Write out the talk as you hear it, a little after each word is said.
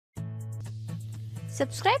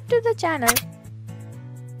Subscribe to the channel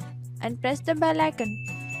and press the bell icon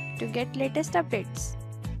to get latest updates.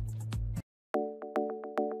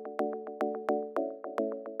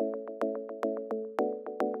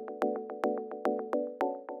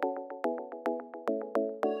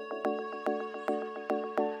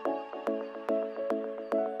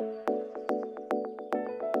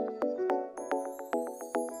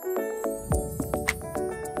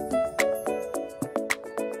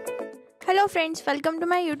 Hello friends, welcome to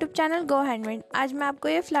my YouTube channel go handmade. आज मैं आपको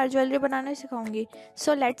ये flower jewellery banana सिखाऊंगी।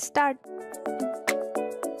 So let's start.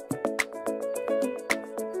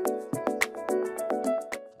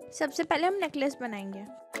 सबसे पहले हम necklace बनाएंगे।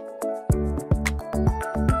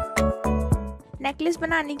 Necklace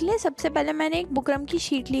बनाने के लिए सबसे पहले मैंने एक बुकरम की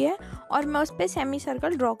शीट ली है और मैं उस पर सेमी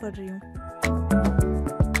सर्कल ड्रॉ कर रही हूँ।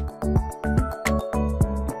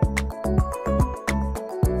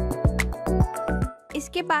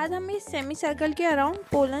 इसके बाद हम इस सेमी सर्कल के अराउंड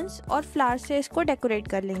पोलन्स और फ्लावर से इसको डेकोरेट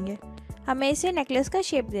कर लेंगे। हमें इसे नेकलेस का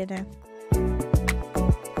शेप देना है।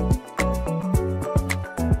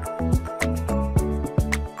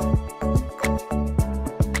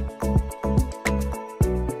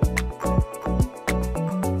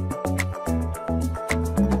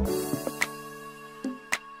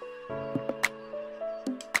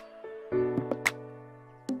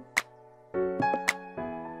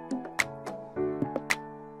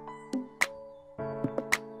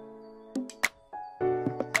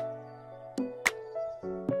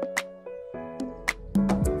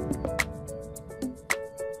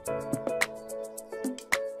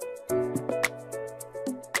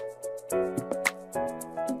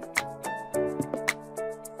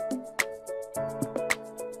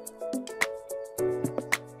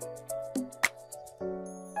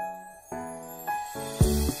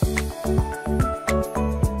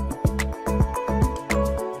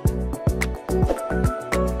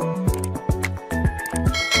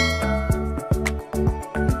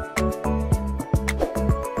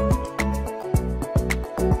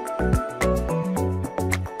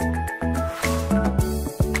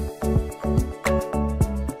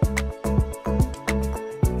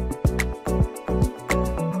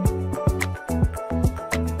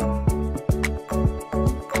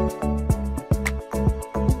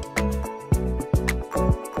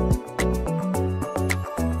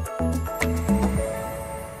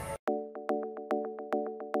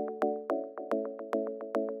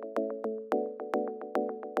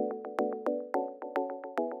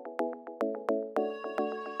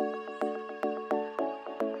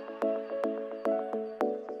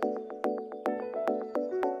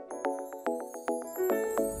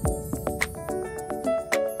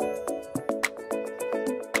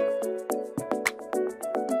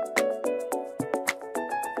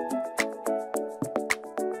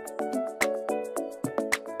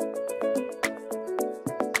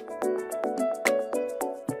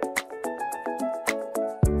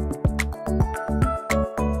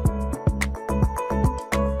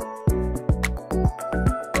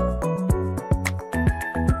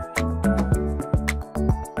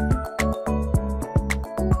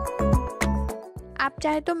 आप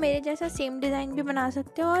चाहे तो मेरे जैसा सेम डिज़ाइन भी बना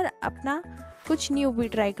सकते हो और अपना कुछ न्यू भी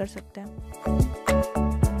ट्राई कर सकते हैं।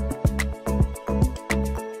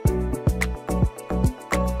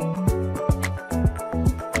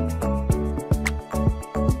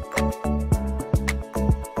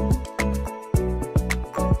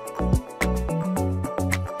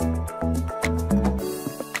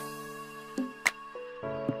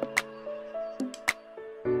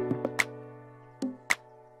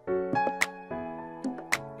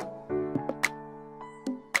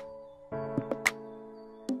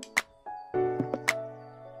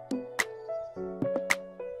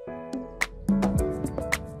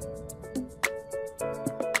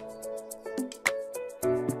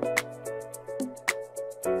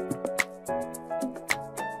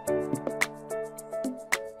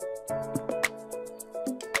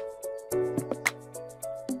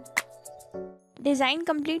 डिज़ाइन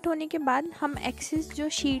कंप्लीट होने के बाद हम एक्सेस जो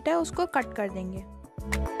शीट है उसको कट कर देंगे।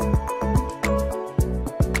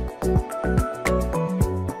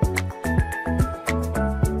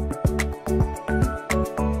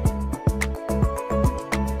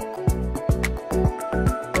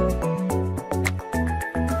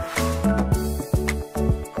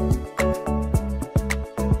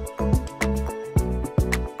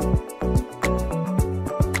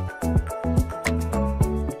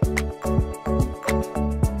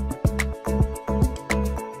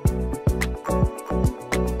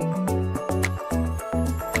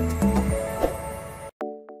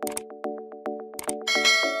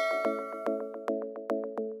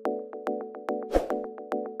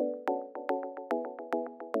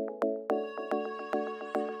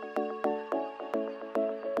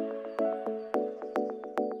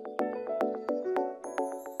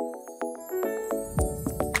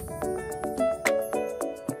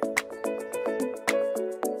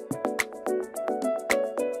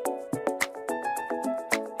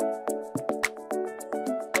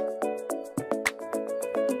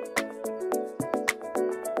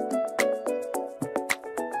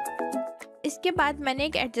 इसके बाद मैंने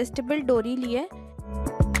एक एडजस्टेबल डोरी ली है।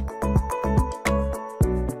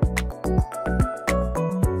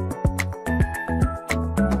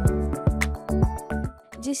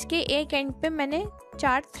 जिसके एक एंड पे मैंने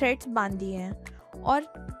 4 थ्रेड्स बांध दिए हैं और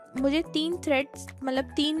मुझे 3 थ्रेड्स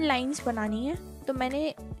मतलब 3 लाइंस बनानी है, तो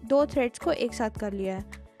मैंने 2 थ्रेड्स को एक साथ कर लिया है।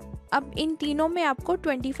 अब इन तीनों में आपको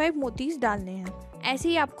 25 मोतीज डालने हैं। ऐसे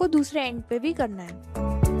ही आपको दूसरे एंड पे भी करना है।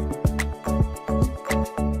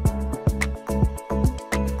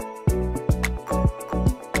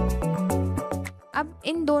 अब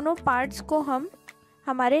इन दोनों पार्ट्स को हम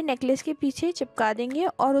हमारे नेकलेस के पीछे चिपका देंगे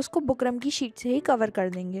और उसको बुकरम की शीट से ही कवर कर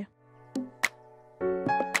देंगे।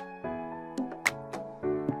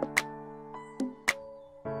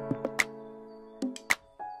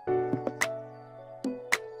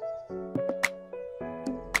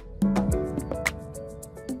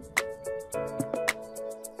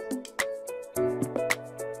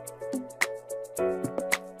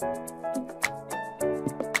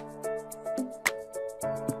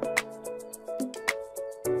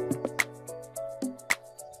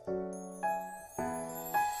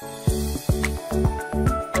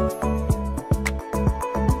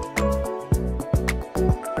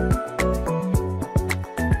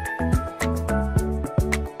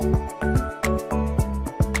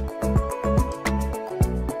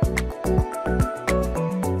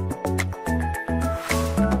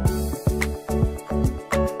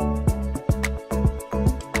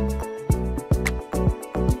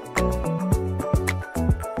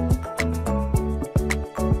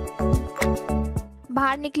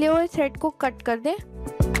 बाहर निकले हुए थ्रेड को कट कर दें।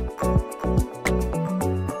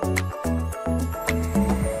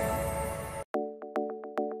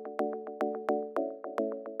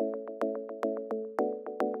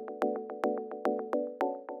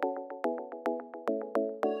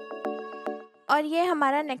 और ये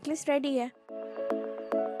हमारा नेकलेस रेडी है।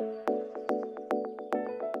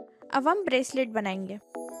 अब हम ब्रेसलेट बनाएंगे।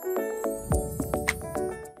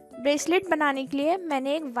 ब्रेसलेट बनाने के लिए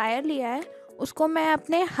मैंने एक वायर लिया है, उसको मैं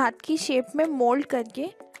अपने हाथ की शेप में मोल्ड करके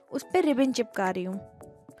उस पर रिबन चिपका रही हूँ।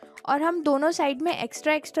 और हम दोनों साइड में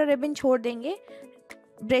एक्स्ट्रा रिबन छोड़ देंगे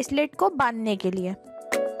ब्रेसलेट को बांधने के लिए।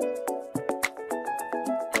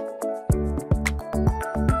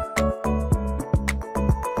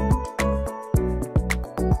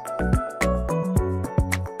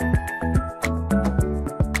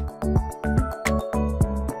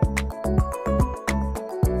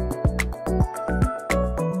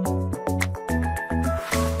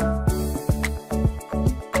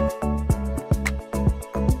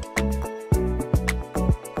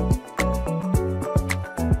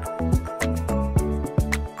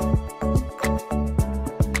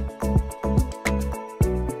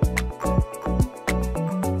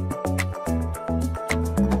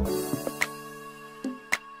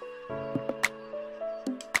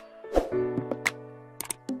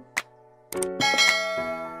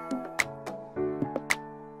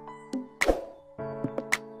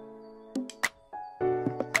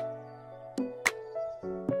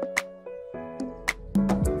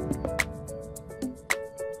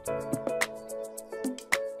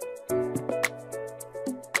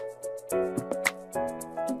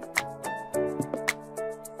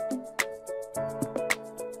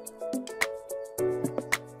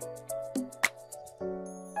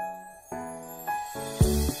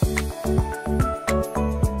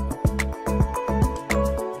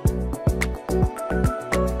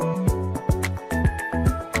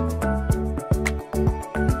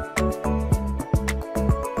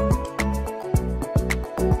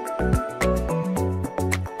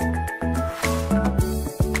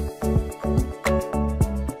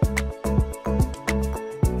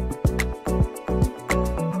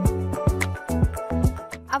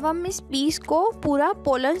 अब हम इस पीस को पूरा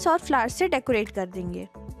पोलन्स और फ्लावर्स से डेकोरेट कर देंगे।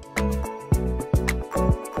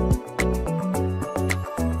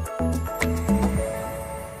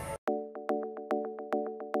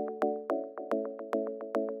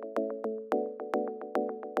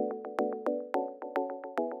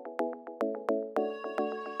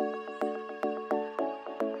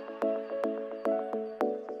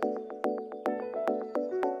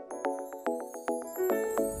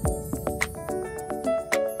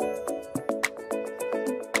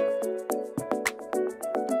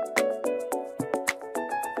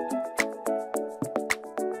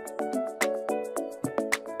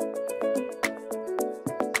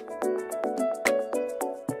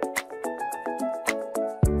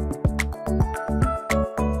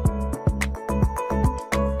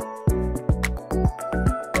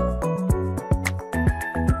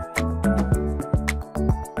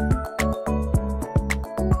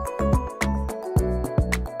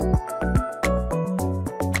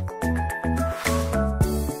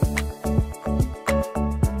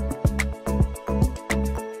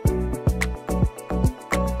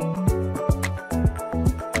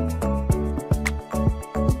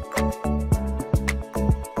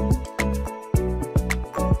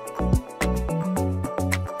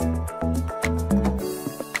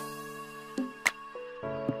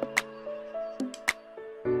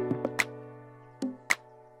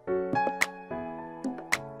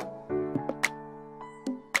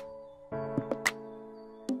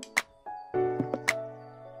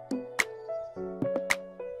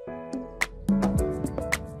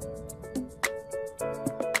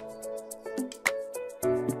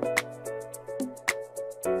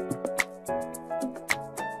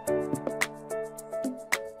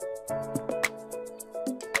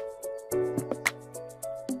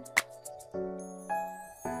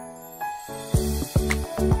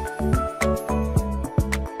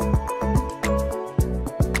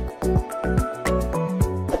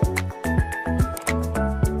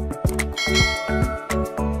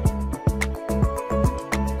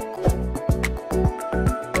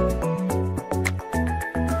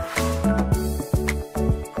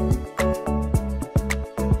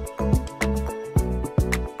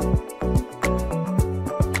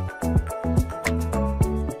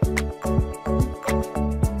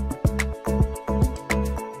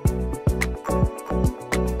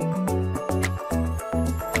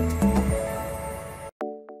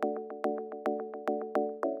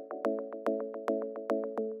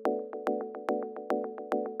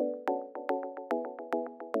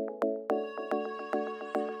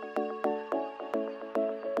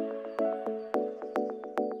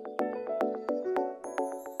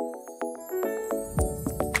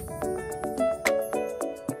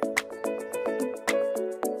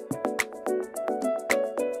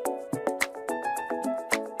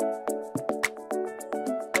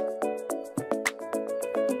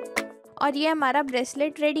 और ये हमारा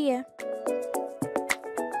ब्रेसलेट रेडी है।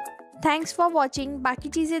 Thanks for watching. बाकी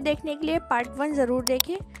चीज़ें देखने के लिए पार्ट 1 ज़रूर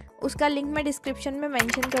देखें, उसका लिंक मैं डिस्क्रिप्शन में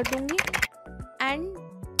मेंशन कर दूँगी। एंड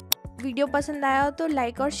वीडियो पसंद आया हो तो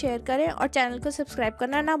लाइक और शेयर करें और चैनल को सब्सक्राइब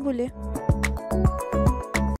करना ना भूलें।